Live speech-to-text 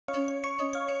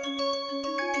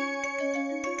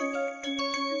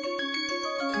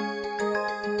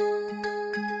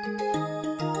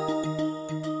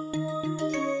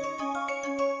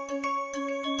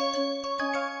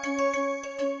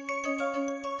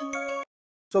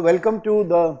So, welcome to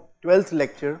the 12th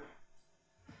lecture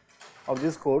of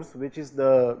this course, which is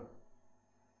the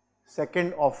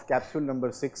second of capsule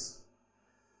number 6.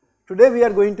 Today we are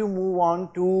going to move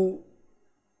on to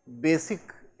basic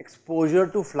exposure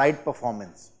to flight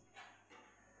performance,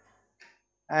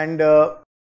 and the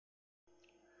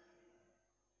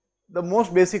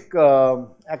most basic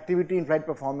activity in flight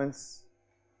performance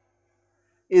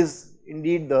is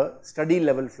indeed the study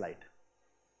level flight.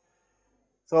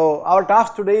 So, our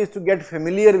task today is to get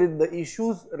familiar with the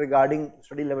issues regarding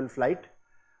study level flight,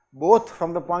 both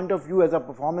from the point of view as a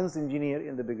performance engineer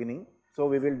in the beginning. So,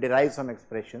 we will derive some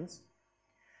expressions,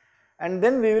 and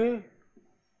then we will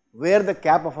wear the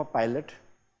cap of a pilot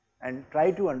and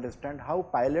try to understand how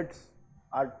pilots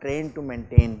are trained to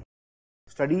maintain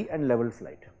study and level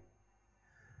flight.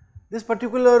 This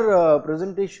particular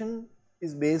presentation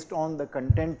is based on the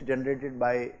content generated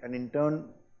by an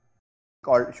intern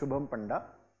called Shubham Panda.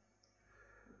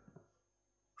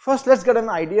 First, let us get an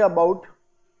idea about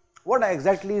what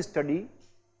exactly is study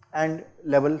and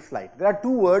level flight. There are two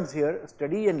words here,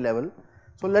 study and level.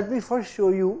 So, let me first show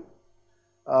you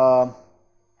a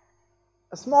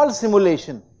small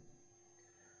simulation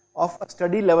of a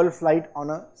study level flight on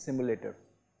a simulator.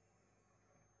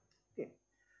 Okay.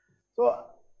 So,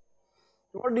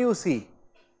 what do you see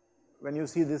when you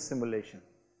see this simulation?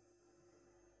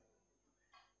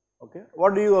 Okay.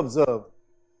 What do you observe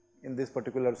in this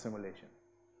particular simulation?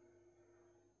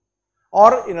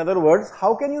 Or in other words,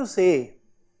 how can you say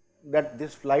that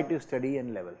this flight is steady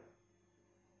and level?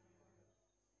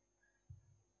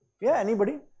 Yeah,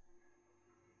 anybody?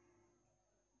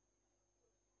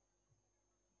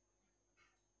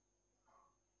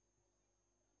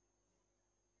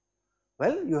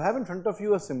 Well, you have in front of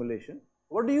you a simulation.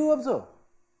 What do you observe?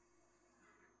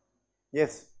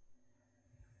 Yes.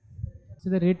 So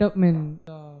the rate of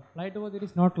the flight over there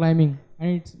is not climbing and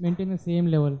it's maintaining the same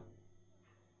level.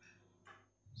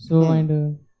 So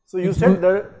So you said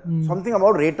there something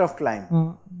about rate of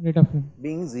climb rate of climb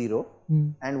being 0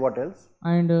 and what else?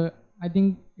 And I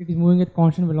think it is moving at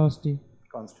constant velocity.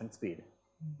 Constant speed.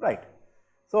 Right.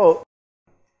 So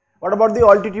what about the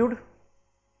altitude?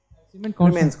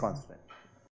 Remains constant.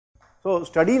 So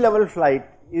study level flight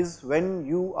is when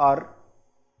you are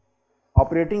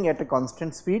operating at a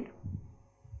constant speed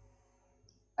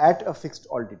at a fixed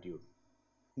altitude.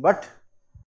 But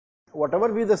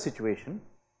whatever be the situation,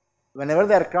 whenever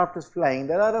the aircraft is flying,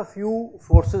 there are a few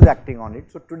forces acting on it.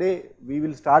 So today we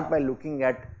will start by looking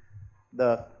at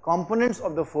the components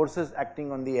of the forces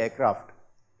acting on the aircraft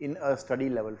in a study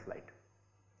level flight.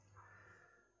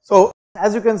 So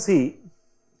as you can see,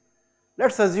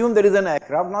 let us assume there is an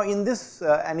aircraft. Now in this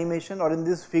animation or in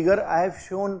this figure, I have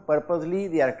shown purposely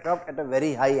the aircraft at a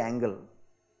very high angle.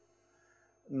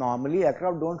 Normally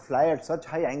aircraft do not fly at such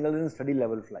high angles in study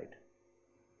level flight.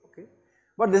 Okay.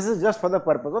 But this is just for the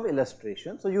purpose of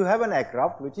illustration. So you have an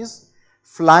aircraft which is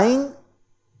flying,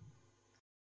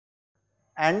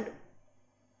 and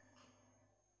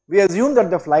we assume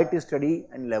that the flight is steady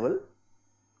and level.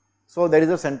 So there is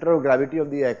a center of gravity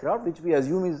of the aircraft which we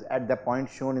assume is at the point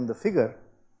shown in the figure.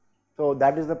 So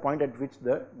that is the point at which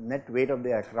the net weight of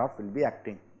the aircraft will be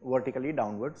acting vertically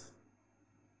downwards.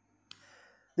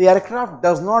 The aircraft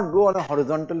does not go on a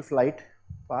horizontal flight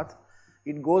path,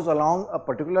 it goes along a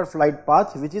particular flight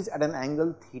path which is at an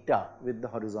angle theta with the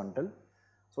horizontal.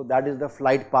 So that is the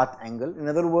flight path angle. In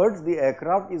other words, the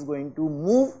aircraft is going to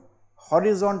move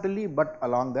horizontally but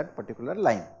along that particular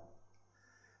line.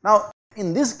 Now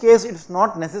in this case it is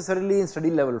not necessarily in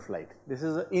steady level flight, this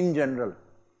is in general.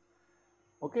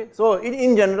 Okay. So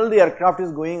in general the aircraft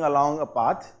is going along a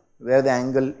path where the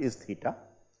angle is theta.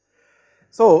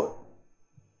 So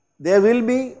there will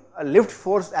be a lift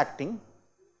force acting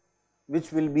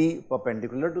which will be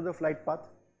perpendicular to the flight path.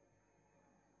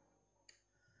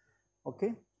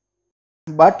 Okay.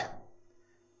 But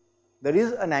there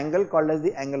is an angle called as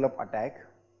the angle of attack,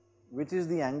 which is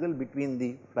the angle between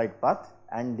the flight path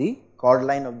and the chord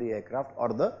line of the aircraft or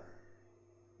the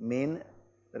main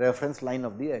reference line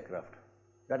of the aircraft.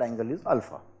 That angle is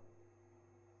alpha.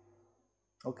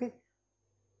 Okay.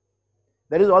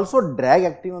 There is also drag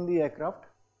acting on the aircraft,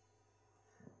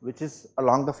 which is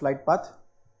along the flight path,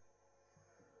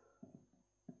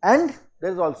 and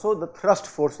there is also the thrust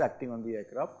force acting on the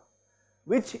aircraft,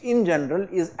 which in general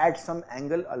is at some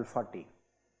angle alpha t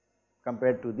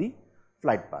compared to the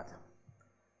flight path.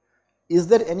 Is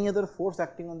there any other force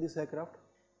acting on this aircraft?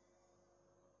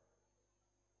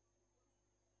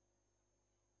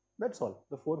 That is all,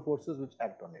 the 4 forces which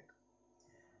act on it.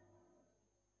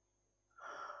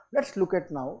 Let us look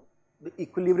at now the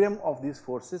equilibrium of these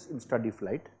forces in steady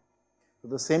flight. So,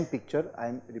 the same picture I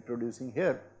am reproducing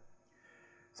here.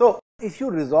 So, if you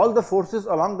resolve the forces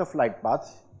along the flight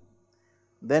path,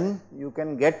 then you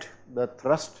can get the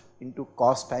thrust into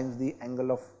cos times the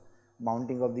angle of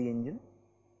mounting of the engine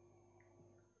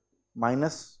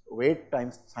minus weight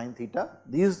times sin theta.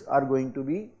 These are going to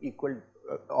be equal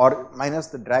or minus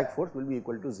the drag force will be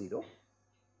equal to 0.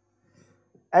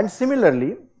 And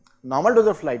similarly, normal to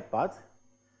the flight path,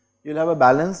 you will have a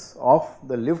balance of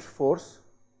the lift force,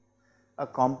 a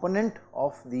component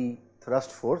of the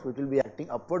thrust force which will be acting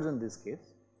upwards in this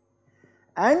case,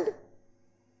 and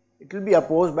it will be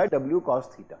opposed by W cos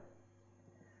theta.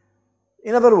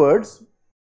 In other words,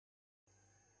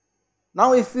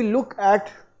 now if we look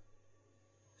at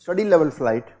study level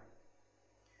flight,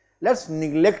 let us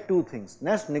neglect two things.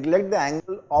 Let us neglect the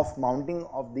angle of mounting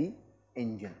of the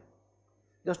engine,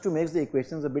 just to make the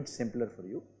equations a bit simpler for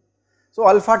you. So,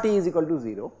 alpha t is equal to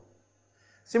 0.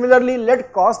 Similarly,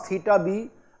 let cos theta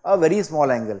be a very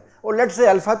small angle, or let us say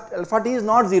alpha t is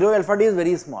not 0, alpha t is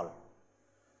very small,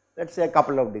 let us say a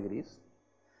couple of degrees,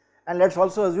 and let us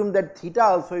also assume that theta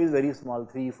also is very small,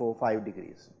 3, 4, 5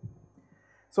 degrees.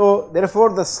 So,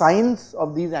 therefore, the sines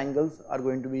of these angles are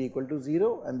going to be equal to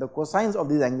 0 and the cosines of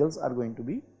these angles are going to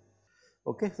be,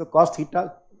 okay. So, cos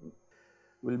theta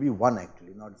will be 1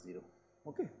 actually, not 0,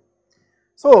 okay.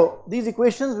 So, these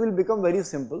equations will become very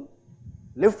simple.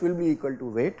 Lift will be equal to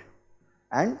weight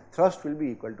and thrust will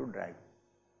be equal to drag.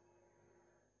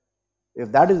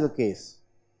 If that is the case,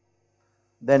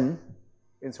 then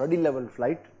in study level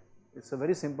flight, it is a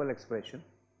very simple expression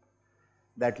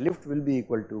that lift will be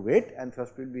equal to weight and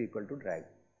thrust will be equal to drag.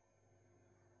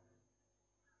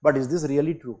 But is this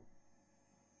really true?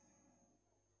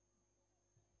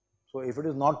 So, if it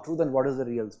is not true, then what is the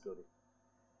real story?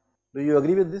 Do you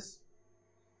agree with this?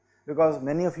 Because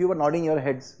many of you were nodding your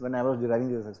heads when I was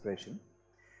deriving this expression,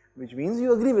 which means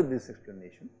you agree with this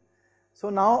explanation. So,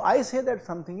 now I say that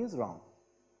something is wrong.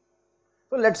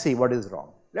 So, let us see what is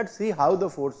wrong. Let us see how the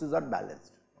forces are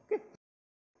balanced. Okay.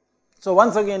 So,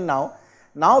 once again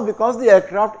now because the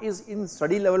aircraft is in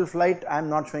study level flight, I am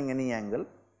not showing any angle.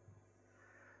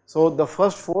 So, the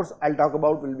first force I will talk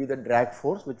about will be the drag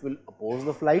force, which will oppose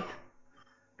the flight.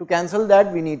 To cancel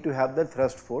that, we need to have the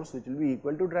thrust force, which will be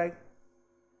equal to drag,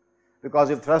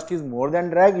 because if thrust is more than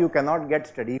drag, you cannot get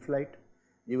steady flight,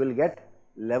 you will get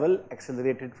level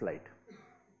accelerated flight.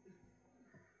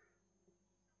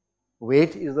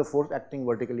 Weight is the force acting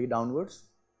vertically downwards,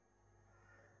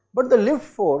 but the lift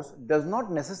force does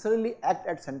not necessarily act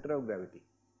at center of gravity.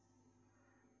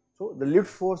 So, the lift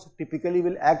force typically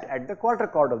will act at the quarter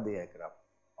chord of the aircraft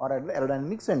or at the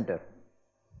aerodynamic center.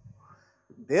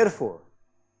 Therefore,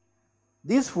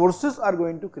 these forces are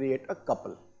going to create a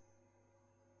couple.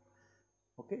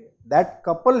 Okay. That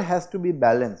couple has to be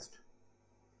balanced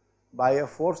by a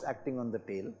force acting on the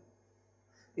tail.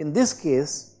 In this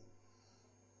case,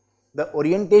 the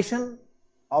orientation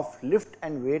of lift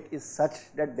and weight is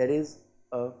such that there is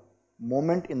a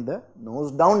moment in the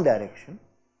nose down direction.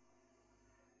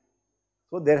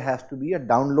 So, there has to be a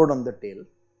download on the tail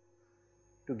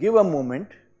to give a moment.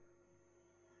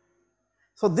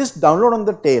 So, this download on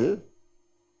the tail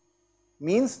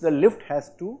means the lift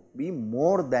has to be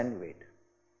more than weight.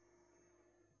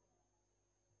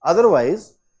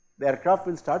 Otherwise, the aircraft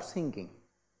will start sinking.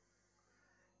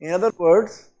 In other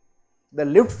words, the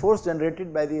lift force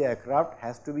generated by the aircraft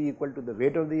has to be equal to the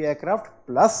weight of the aircraft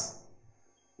plus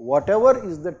whatever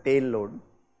is the tail load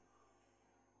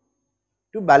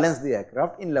to balance the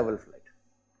aircraft in level flight.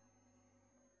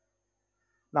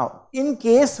 Now, in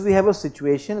case we have a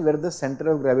situation where the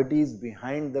center of gravity is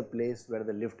behind the place where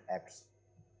the lift acts,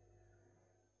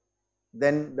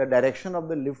 then the direction of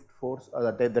the lift force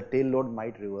or the tail load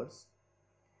might reverse,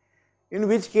 in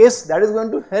which case that is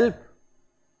going to help,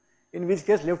 in which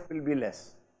case lift will be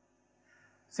less.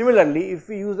 Similarly, if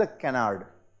we use a canard,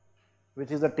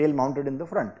 which is the tail mounted in the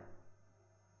front,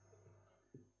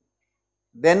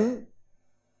 then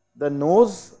the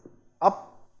nose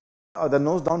up or the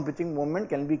nose down pitching moment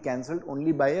can be cancelled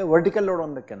only by a vertical load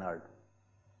on the canard.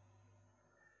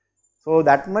 So,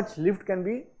 that much lift can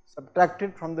be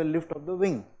subtracted from the lift of the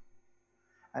wing,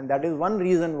 and that is one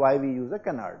reason why we use a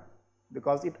canard,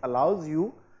 because it allows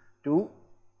you to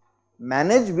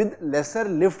manage with lesser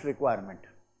lift requirement,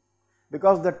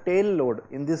 because the tail load,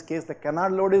 in this case the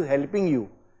canard load, is helping you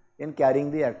in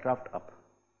carrying the aircraft up.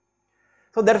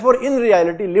 So, therefore, in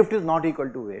reality lift is not equal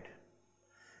to weight.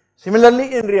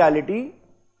 Similarly, in reality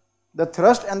the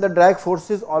thrust and the drag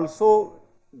forces also,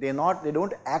 they do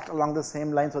not act along the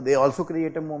same line, so they also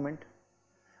create a moment.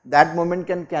 That moment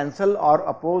can cancel or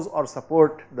oppose or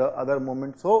support the other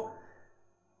moment. So,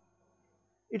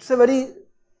 it is a very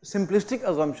simplistic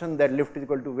assumption that lift is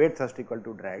equal to weight, thrust equal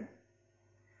to drag,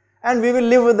 and we will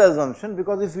live with the assumption,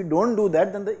 because if we do not do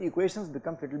that, then the equations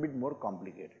become little bit more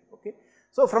complicated. Okay.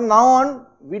 So, from now on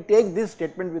we take this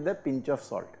statement with a pinch of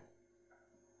salt.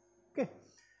 Okay.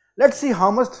 Let us see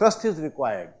how much thrust is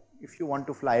required if you want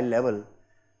to fly level.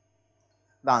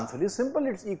 The answer is simple,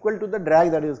 it is equal to the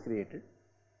drag that is created.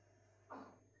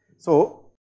 So,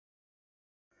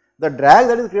 the drag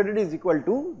that is created is equal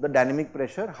to the dynamic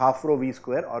pressure half rho v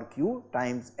square or q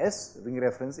times s, wing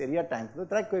reference area, times the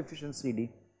drag coefficient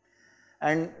CD,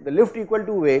 and the lift equal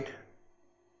to weight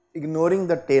ignoring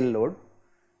the tail load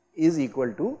is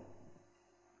equal to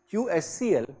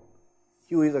QSCL.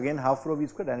 Q is again half rho v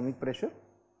square dynamic pressure.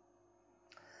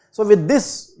 So, with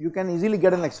this you can easily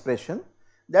get an expression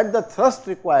that the thrust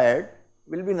required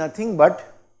will be nothing but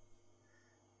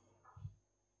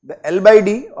the L by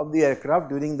D of the aircraft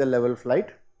during the level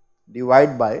flight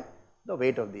divided by the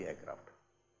weight of the aircraft.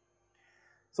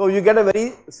 So, you get a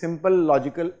very simple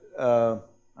logical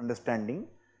understanding.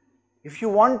 If you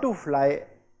want to fly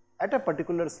at a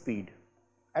particular speed,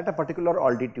 at a particular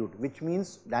altitude, which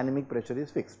means dynamic pressure is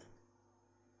fixed,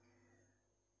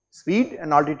 speed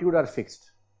and altitude are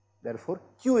fixed, therefore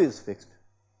Q is fixed,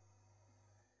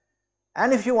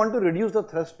 and if you want to reduce the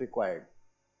thrust required,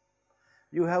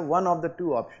 you have one of the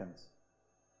two options.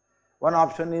 One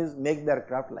option is make the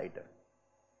aircraft lighter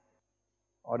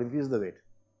or increase the weight.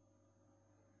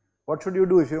 What should you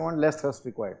do if you want less thrust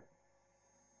required?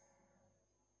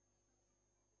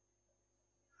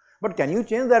 But can you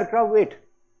change the aircraft weight?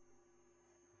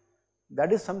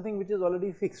 That is something which is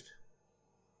already fixed.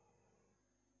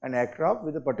 An aircraft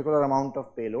with a particular amount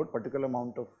of payload, particular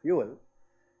amount of fuel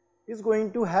is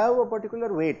going to have a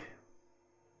particular weight.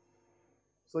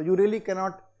 So, you really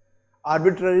cannot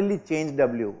arbitrarily change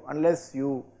W unless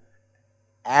you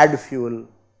add fuel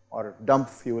or dump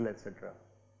fuel, etc.,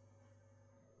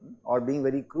 or being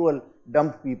very cruel,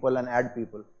 dump people and add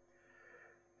people.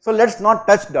 So, let us not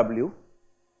touch W.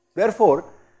 Therefore,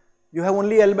 you have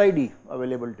only L by D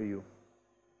available to you.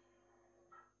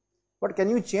 But can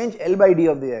you change L by D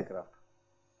of the aircraft?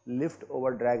 Lift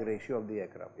over drag ratio of the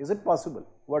aircraft. Is it possible?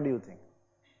 What do you think?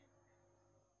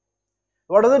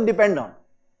 What does it depend on?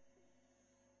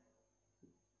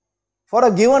 For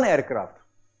a given aircraft,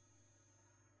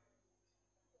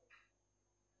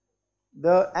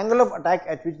 the angle of attack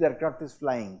at which the aircraft is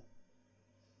flying.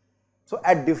 So,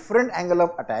 at different angle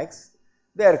of attacks,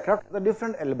 the aircraft has a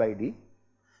different L by D.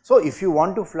 So, if you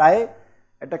want to fly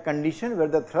at a condition where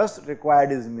the thrust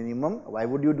required is minimum, why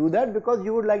would you do that? Because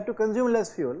you would like to consume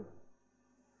less fuel.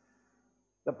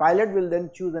 The pilot will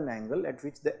then choose an angle at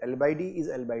which the L by D is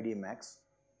L by D max,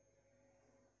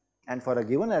 and for a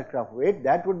given aircraft weight,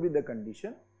 that would be the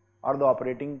condition or the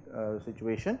operating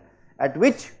situation at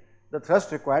which the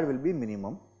thrust required will be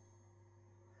minimum.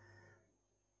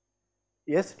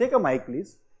 Yes, take a mic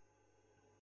please.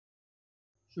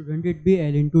 Shouldn't it be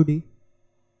L into D?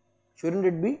 Shouldn't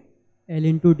it be? L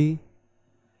into D.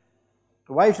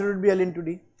 Why should it be L into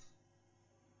D?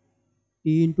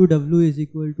 T into W is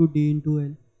equal to D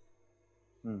into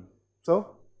L.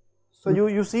 So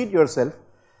you see it yourself.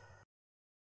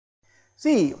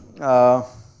 See,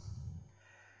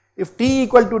 if T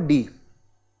equal to D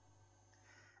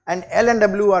and L and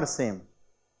W are same,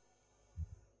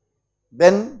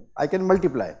 then I can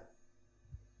multiply.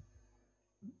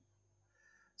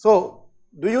 So,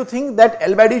 do you think that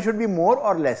L by D should be more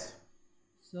or less?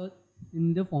 Sir,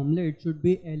 in the formula it should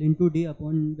be L into D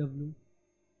upon W.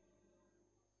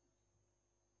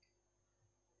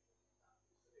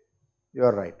 You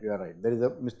are right, there is a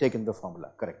mistake in the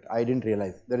formula, correct. I did not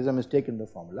realize there is a mistake in the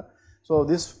formula. So,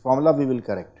 this formula we will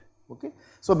correct, okay.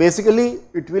 So, basically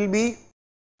it will be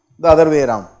the other way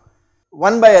around,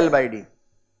 1 by L by D.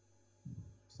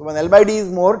 So, when L by D is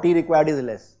more, T required is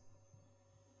less,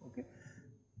 okay.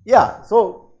 Yeah,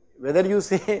 so whether you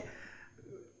say,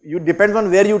 you depends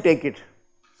on where you take it.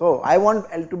 So, I want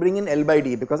L to bring in L by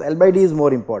D because L by D is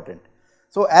more important.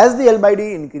 So, as the L by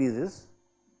D increases,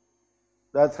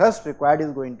 the thrust required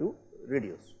is going to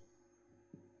reduce,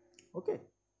 okay,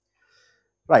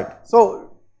 right.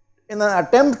 So, in an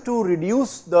attempt to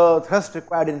reduce the thrust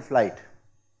required in flight,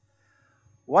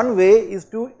 one way is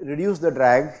to reduce the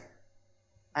drag,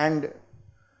 and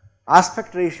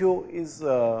aspect ratio is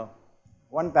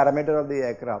one parameter of the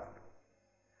aircraft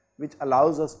which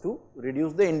allows us to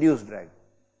reduce the induced drag.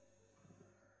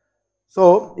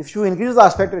 So, if you increase the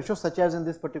aspect ratio, such as in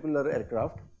this particular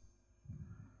aircraft,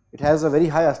 it has a very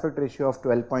high aspect ratio of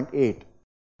 12.8,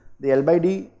 the L by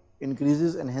D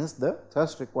increases and hence the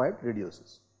thrust required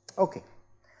reduces. Okay.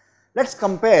 Let us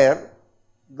compare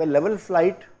the level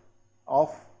flight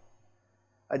of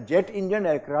a jet engine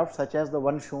aircraft such as the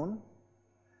one shown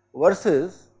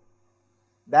versus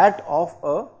that of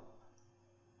a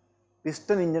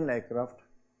piston engine aircraft.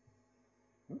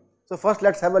 So, first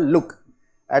let us have a look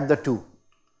at the two.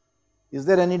 Is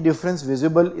there any difference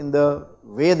visible in the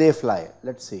way they fly?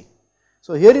 Let us see.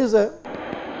 So, here is a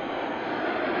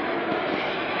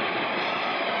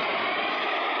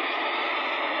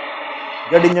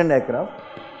jet engine aircraft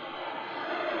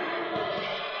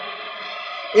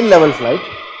in level flight,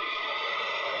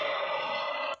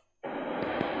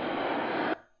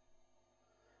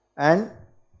 and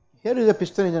here is a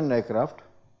piston engine aircraft.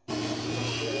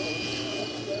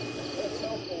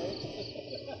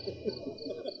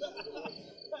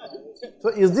 So,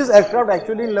 is this aircraft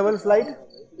actually in level flight?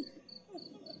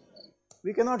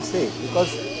 We cannot say,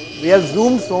 because we have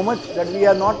zoomed so much that we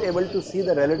are not able to see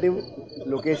the relative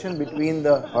location between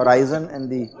the horizon and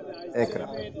the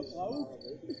aircraft.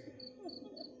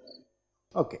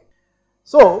 Okay.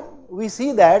 So, we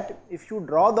see that if you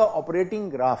draw the operating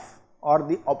graph or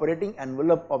the operating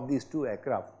envelope of these two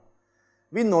aircraft,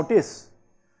 we notice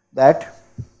that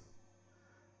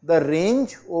the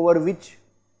range over which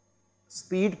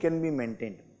speed can be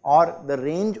maintained or the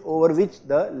range over which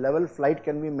the level flight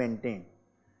can be maintained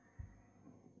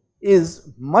is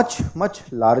much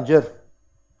larger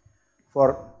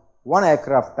for one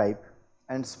aircraft type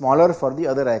and smaller for the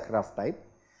other aircraft type,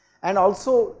 and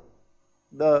also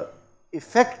the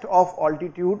effect of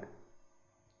altitude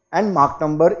and Mach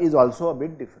number is also a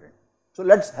bit different. So,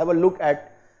 let us have a look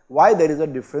at why there is a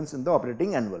difference in the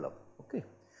operating envelope. Okay.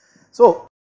 So,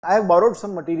 I have borrowed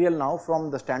some material now from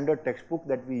the standard textbook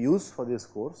that we use for this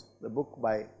course, the book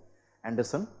by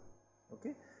Anderson.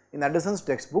 Okay. In Anderson's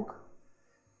textbook,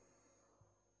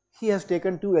 he has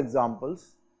taken two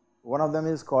examples. One of them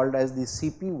is called as the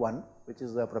CP1, which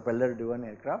is a propeller driven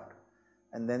aircraft,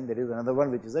 and then there is another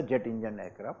one which is a jet engine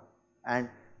aircraft, and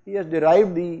he has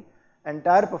derived the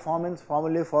entire performance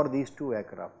formulae for these two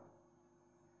aircraft.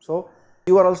 So,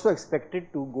 you are also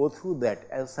expected to go through that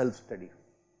as self study.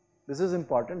 This is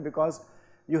important because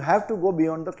you have to go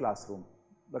beyond the classroom.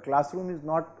 The classroom is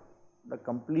not the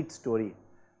complete story,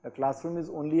 the classroom is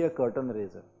only a curtain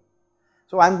raiser.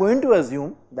 So, I am going to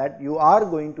assume that you are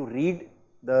going to read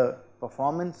the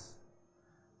performance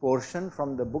portion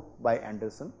from the book by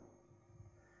Anderson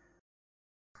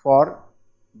for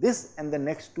this and the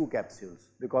next two capsules,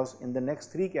 because in the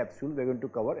next three capsules we are going to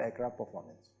cover aircraft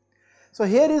performance. So,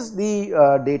 here is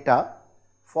the data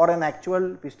for an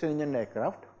actual piston engine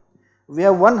aircraft. We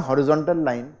have one horizontal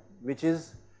line which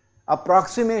is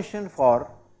approximation for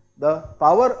the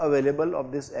power available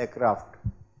of this aircraft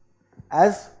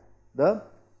as the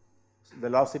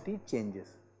velocity changes.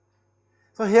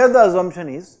 So, here the assumption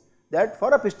is that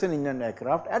for a piston engine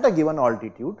aircraft at a given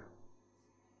altitude,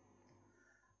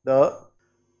 the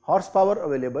horsepower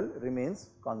available remains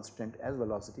constant as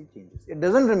velocity changes. It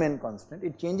does not remain constant,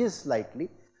 it changes slightly,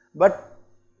 but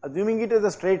assuming it as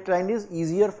a straight line is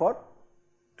easier for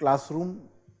classroom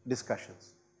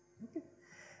discussions. Okay.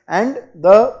 And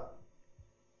the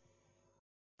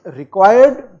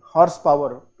required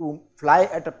horsepower to fly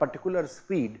at a particular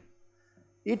speed,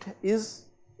 it is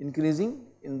increasing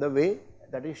in the way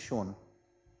that is shown.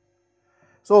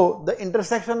 So, the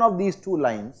intersection of these two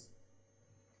lines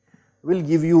will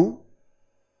give you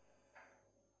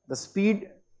the speed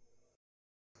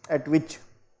at which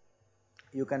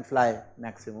you can fly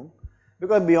maximum,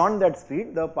 because beyond that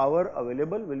speed the power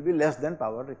available will be less than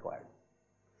power required.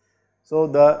 So,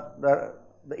 the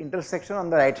intersection on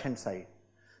the right hand side.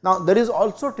 Now, there is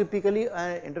also typically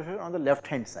an intersection on the left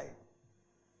hand side,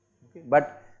 okay,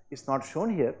 but it is not shown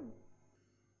here.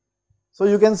 So,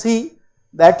 you can see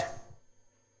that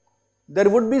there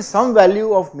would be some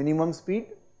value of minimum speed,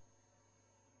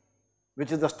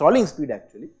 which is the stalling speed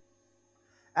actually,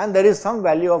 and there is some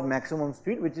value of maximum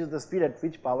speed, which is the speed at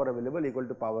which power available equal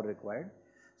to power required.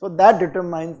 So, that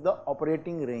determines the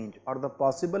operating range or the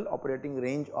possible operating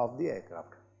range of the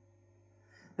aircraft.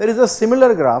 There is a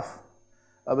similar graph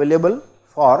available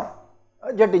for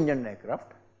a jet engine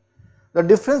aircraft. The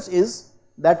difference is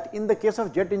that in the case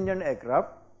of jet engine aircraft,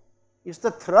 it is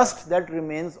the thrust that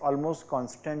remains almost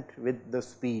constant with the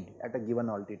speed at a given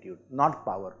altitude, not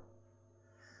power.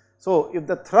 So, if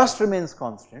the thrust remains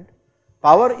constant,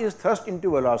 power is thrust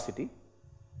into velocity.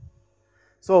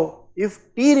 So, if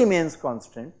T remains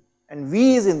constant and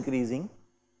V is increasing,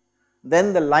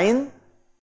 then the line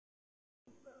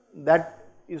that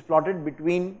is plotted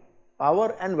between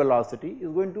power and velocity is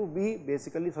going to be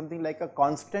basically something like a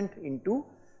constant into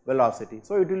velocity.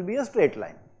 So, it will be a straight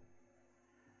line.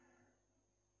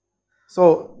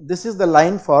 So, this is the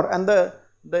line for, and the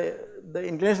the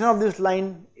inclination of this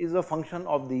line is a function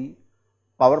of the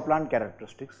power plant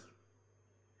characteristics.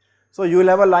 So, you will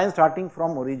have a line starting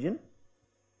from origin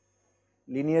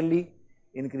linearly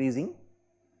increasing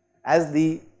as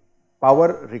the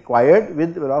power required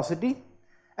with velocity,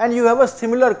 and you have a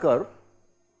similar curve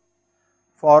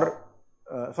for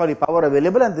power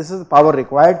available, and this is the power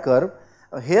required curve.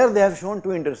 Here they have shown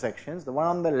two intersections. The one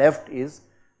on the left is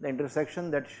the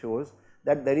intersection that shows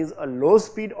that there is a low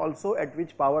speed also at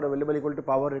which power available equal to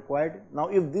power required. Now,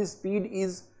 if this speed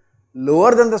is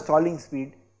lower than the stalling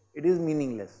speed, it is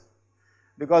meaningless,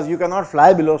 because you cannot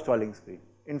fly below stalling speed.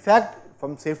 In fact,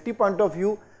 from safety point of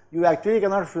view, you actually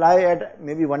cannot fly at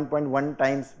maybe 1.1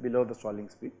 times below the stalling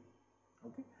speed.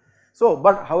 Okay. So,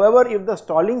 but however, if the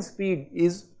stalling speed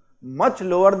is much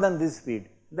lower than this speed,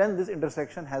 then this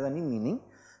intersection has any meaning.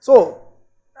 So,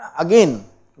 again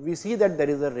we see that there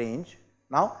is a range.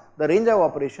 Now, the range of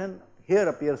operation here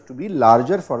appears to be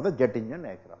larger for the jet engine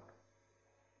aircraft.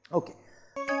 Okay.